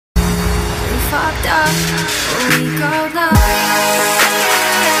fucked up, we go low.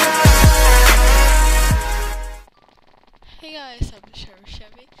 Hey guys, I'm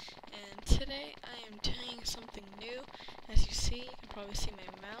FarrelSal, and today I am doing something new. As you see, you can probably see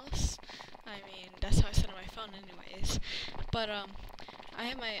my mouse. I mean, that's how I set up my phone anyways. But I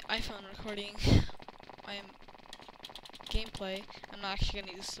have my iPhone recording my gameplay. I'm not actually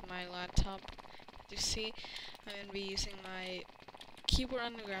going to use my laptop. As you see, I'm going to be using my keyboard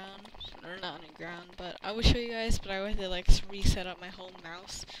on the ground, or not on the ground, but I will show you guys, but I would have to like reset up my whole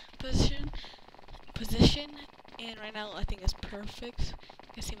mouse position, and right now I think it's perfect.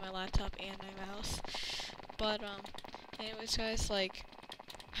 You can see my laptop and my mouse. But anyways guys, like,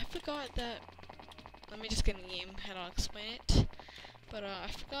 I forgot that, let me just get in the game and I'll explain it. But I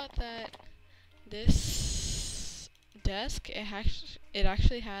forgot that this desk, it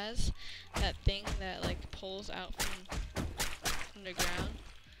actually has that thing that like pulls out from underground.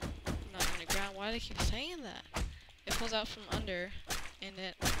 Not underground, why do I keep saying that? It pulls out from under, and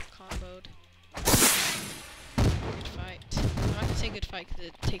it comboed. Good fight. I'm not gonna say good fight because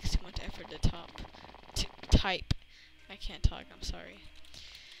it takes too much effort to type. I can't talk, I'm sorry.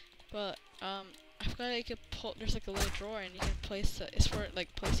 But, I forgot you could pull, there's like a little drawer and you can place it's for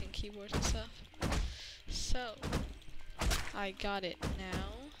like placing keyboards and stuff. So, I got it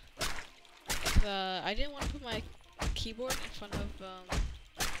now. I didn't want to put my keyboard in front of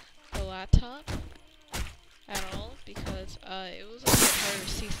the laptop at all because it was a bit harder to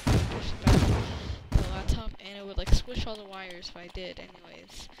see the laptop, and it would like switch all the wires if I did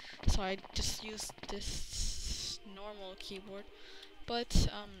anyways. So I just used this normal keyboard, but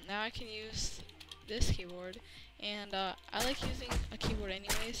now I can use this keyboard, and I like using a keyboard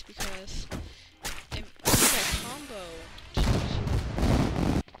anyways because it makes that combo.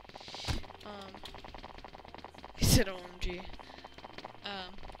 He said OMG.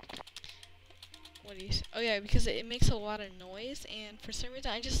 What do you say? Oh yeah, because it makes a lot of noise, and for some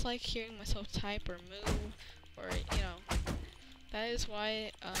reason I just like hearing myself type or move, or you know. That is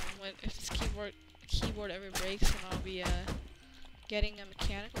why if this keyboard ever breaks, then I'll be getting a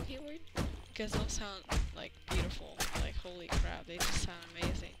mechanical keyboard, because they'll sound like beautiful. Like holy crap, they just sound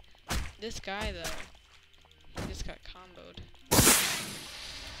amazing. This guy though, he just got comboed.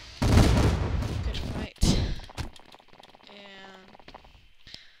 Good fight.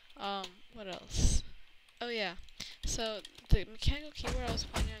 And what else? Oh yeah, so the mechanical keyboard I was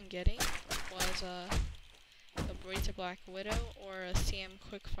planning on getting was the Black Widow or a CM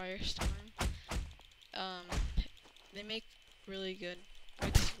Quick Firestorm. They make really good. I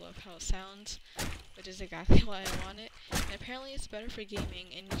just love how it sounds, which is exactly why I want it. And apparently it's better for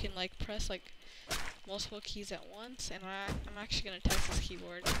gaming, and you can like press like multiple keys at once. And I'm actually gonna test this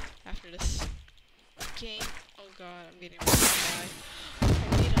keyboard after this game. Oh god, I'm getting ready to die. I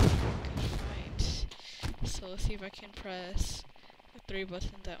need a good fight. So let's see if I can press the 3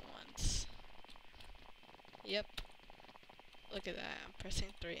 buttons at once. Yep. Look at that, I'm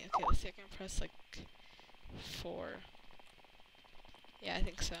pressing 3. Okay, let's see if I can press like 4. Yeah, I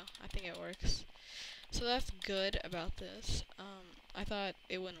think so. I think it works. So that's good about this. I thought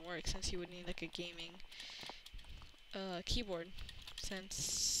it wouldn't work since you would need like a gaming keyboard,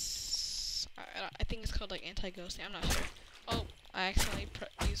 since I think it's called like anti-ghosting, I'm not sure. Oh, I accidentally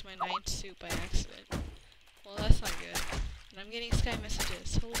used my 9th suit by accident. Well, that's not good. And I'm getting Sky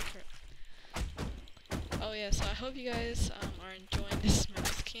messages. Holy crap. Oh yeah, so I hope you guys are enjoying this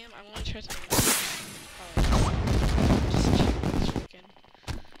mouse cam. I'm gonna try something else. Oh, just check this freaking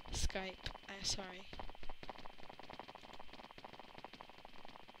Skype. I'm sorry.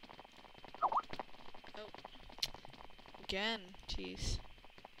 Oh. Again. Jeez.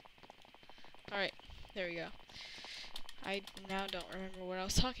 Alright, there we go. I now don't remember what I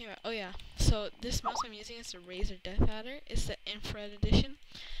was talking about. Oh yeah, so this mouse I'm using is the Razer Death Adder. It's the infrared edition.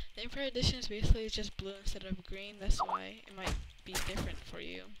 The infrared edition is basically just blue instead of green. That's why it might be different for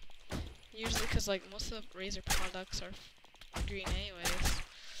you. Usually, because like most of the Razer products are green anyways.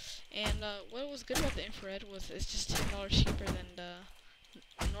 And what was good about the infrared was it's just $10 cheaper than the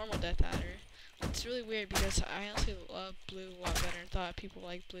normal Death Adder. It's really weird because I honestly love blue a lot better and thought people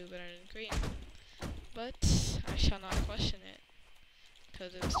like blue better than green. But I shall not question it,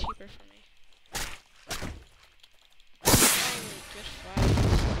 because it was cheaper for me. Oh, good fight.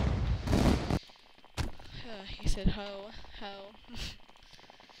 He said ho.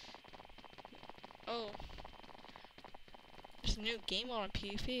 Oh. There's a new game mode on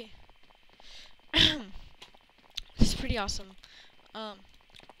PvP. It's pretty awesome.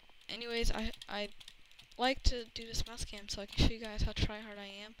 Anyways, I like to do this mouse cam so I can show you guys how tryhard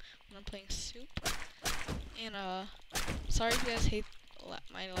I am when I'm playing Soup. And sorry if you guys hate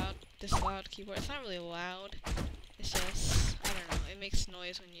this loud keyboard. It's not really loud. It's just, I don't know, it makes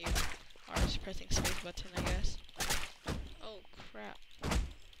noise when you are just pressing space button, I guess. Oh crap.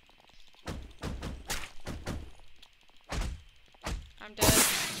 I'm dead.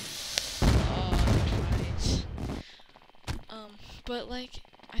 Oh, right. But like,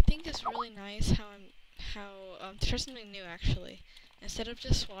 I think it's really nice how to try something new actually. Instead of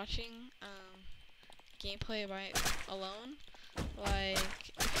just watching gameplay by alone, like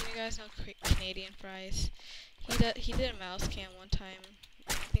if you guys know Canadian Fries, he did a mouse cam one time.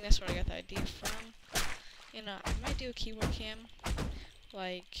 I think that's where I got the idea from. You know, I might do a keyboard cam,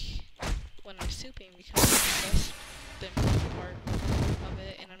 like when I'm souping, because that's the important part of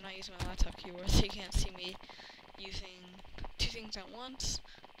it, and I'm not using my laptop keyboard, so you can't see me using two things at once.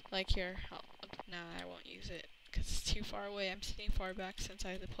 Like here, no, I won't use it because it's too far away. I'm sitting far back since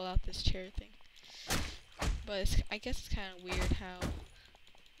I have to pull out this chair thing. But I guess it's kind of weird how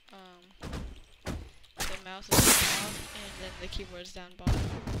the mouse is on top and then the keyboard is down bottom.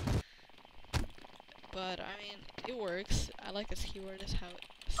 But I mean, it works. I like this keyboard, just how it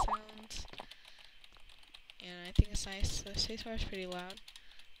sounds, and I think it's nice. The spacebar is pretty loud.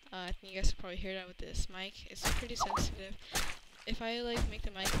 I think you guys can probably hear that with this mic. It's pretty sensitive. If I like make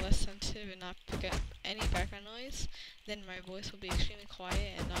the mic less sensitive and not pick up any background noise, then my voice will be extremely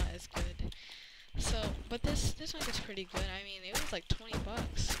quiet and not as good. So, but this mic is pretty good. I mean, it was like 20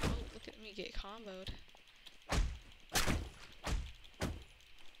 bucks. Oh, look at me get comboed.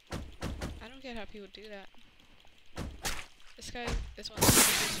 I don't get how people do that. This guy is one of the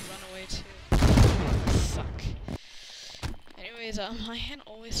people just run away too. Suck. Anyways, my hand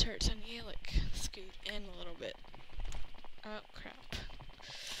always hurts. I need to like scoot in a little bit. Oh crap.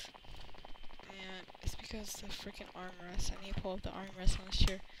 And it's because the freaking armrest. I need to pull up the armrest on this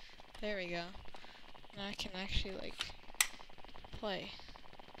chair. There we go. Now I can actually like play.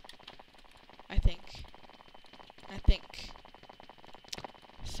 I think.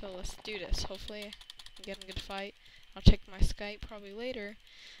 So let's do this. Hopefully I'm getting a good fight. I'll check my Skype probably later.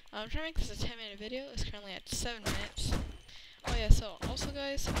 I'm trying to make this a 10-minute video. It's currently at 7 minutes. Oh yeah, so also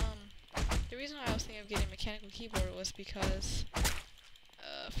guys, the reason why I was thinking of getting a mechanical keyboard was because,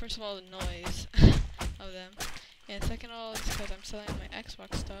 first of all, the noise of them, and second of all, it's because I'm selling my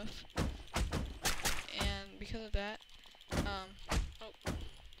Xbox stuff, and because of that,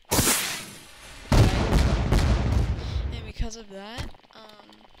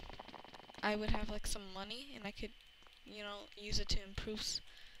 I would have like some money, and I could, you know, use it to improve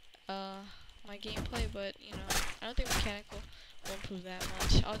my gameplay, but, you know, I don't think mechanical will improve that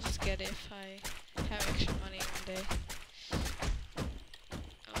much. I'll just get it if I have extra money one day.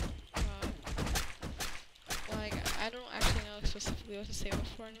 Oh god. Like, I don't actually know specifically what to say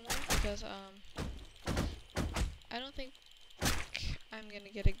before anymore, because, I don't think I'm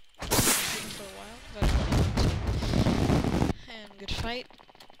gonna get a game for a while, because I don't really want to. And good fight,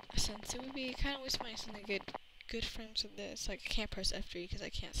 since it would be kind of waste money since I get good frames of this. Like, I can't press F3 because I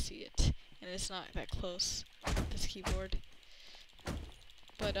can't see it, and it's not that close, this keyboard.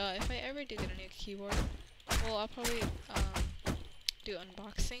 But if I ever do get a new keyboard, well, I'll probably do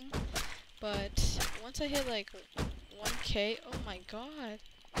unboxing. But once I hit like 1K, oh my god.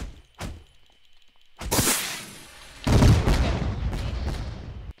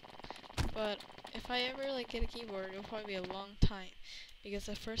 But if I ever like get a keyboard, it'll probably be a long time, because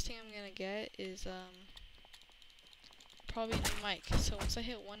the first thing I'm gonna get is probably a new mic. So once I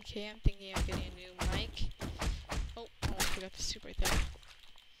hit 1K, I'm thinking of getting a new mic. Oh, almost forgot the soup right there.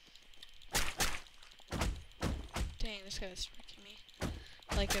 Dang, this guy's freaking me.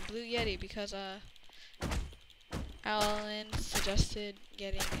 Like a Blue Yeti, because Alan suggested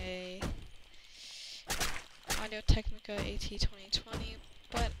getting a Audio Technica AT 2020,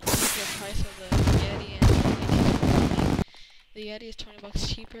 but with the price of the Yeti and the Yeti is 20 bucks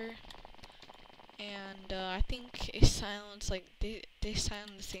cheaper. And I think it sounds like they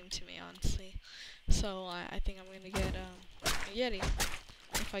sound the same to me, honestly. So I think I'm gonna get a Yeti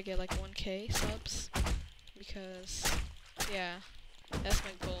if I get like 1K subs, because yeah, that's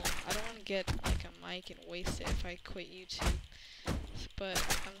my goal. I don't want to get like a mic and waste it if I quit YouTube, but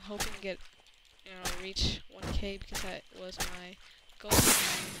I'm hoping to get, you know, reach 1K, because that was my goal.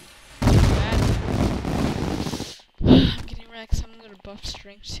 I'm getting wrecked, so I'm gonna go to buff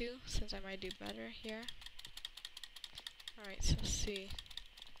strength too, since I might do better here. Alright, so let's see.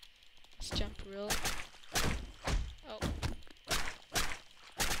 Let's jump real. Oh.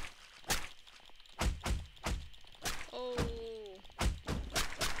 Oh.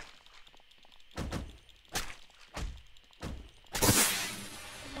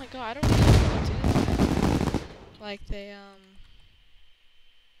 Oh my god, I don't really know what to do. Like, they,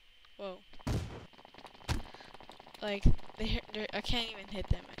 Whoa. Like, I can't even hit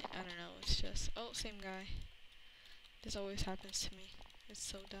them. I don't know, it's just... Oh, same guy. This always happens to me. It's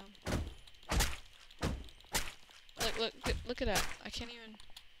so dumb. Look at that. I can't even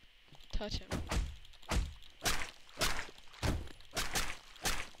touch him.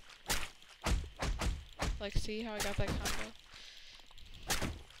 Like, see how I got that combo?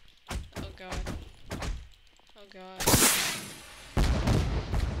 Oh god. Oh god.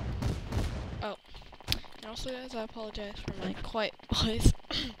 Oh. And also guys, I apologize for my quiet voice.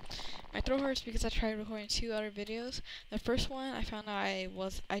 My throat hurts because I tried recording 2 other videos. The first one, I found out I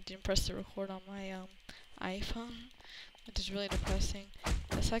didn't press the record on my iPhone, which is really depressing.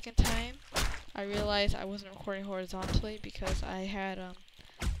 The second time, I realized I wasn't recording horizontally because I had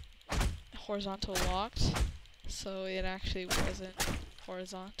horizontal locked, so it actually wasn't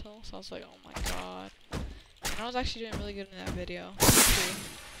horizontal. So I was like, oh my god. And I was actually doing really good in that video too,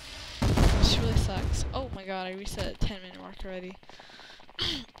 which really sucks. Oh my god, I reached that 10-minute mark already.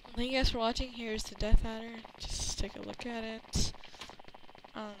 Thank you guys for watching. Here's the Death Adder. Just take a look at it.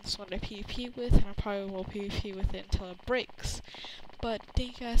 That's what I PvP with, and I probably will PvP with it until it breaks. But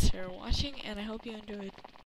thank you guys for watching, and I hope you enjoyed.